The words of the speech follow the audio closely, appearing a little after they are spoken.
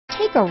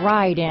Take a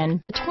ride in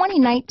the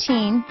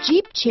 2019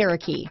 Jeep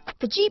Cherokee.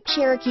 The Jeep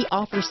Cherokee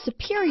offers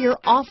superior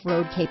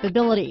off-road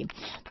capability.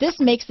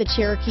 This makes the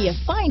Cherokee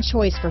a fine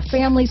choice for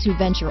families who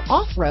venture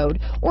off-road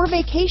or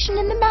vacation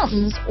in the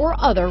mountains or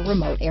other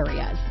remote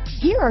areas.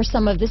 Here are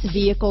some of this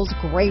vehicle's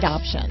great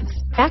options: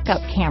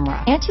 backup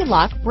camera,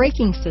 anti-lock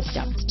braking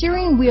system,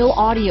 steering wheel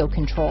audio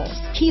controls,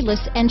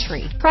 keyless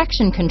entry,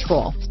 traction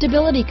control,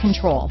 stability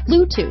control,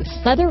 Bluetooth,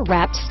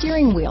 leather-wrapped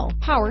steering wheel,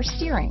 power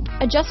steering,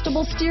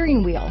 adjustable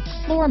steering wheel,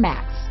 floor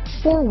mats,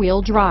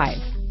 four-wheel drive,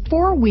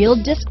 four-wheel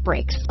disc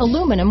brakes,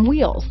 aluminum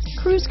wheels,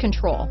 cruise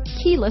control,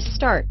 keyless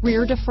start,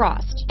 rear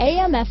defrost,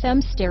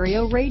 AM/FM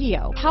stereo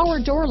radio, power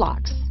door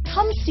locks.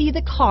 Come see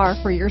the car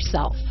for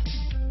yourself.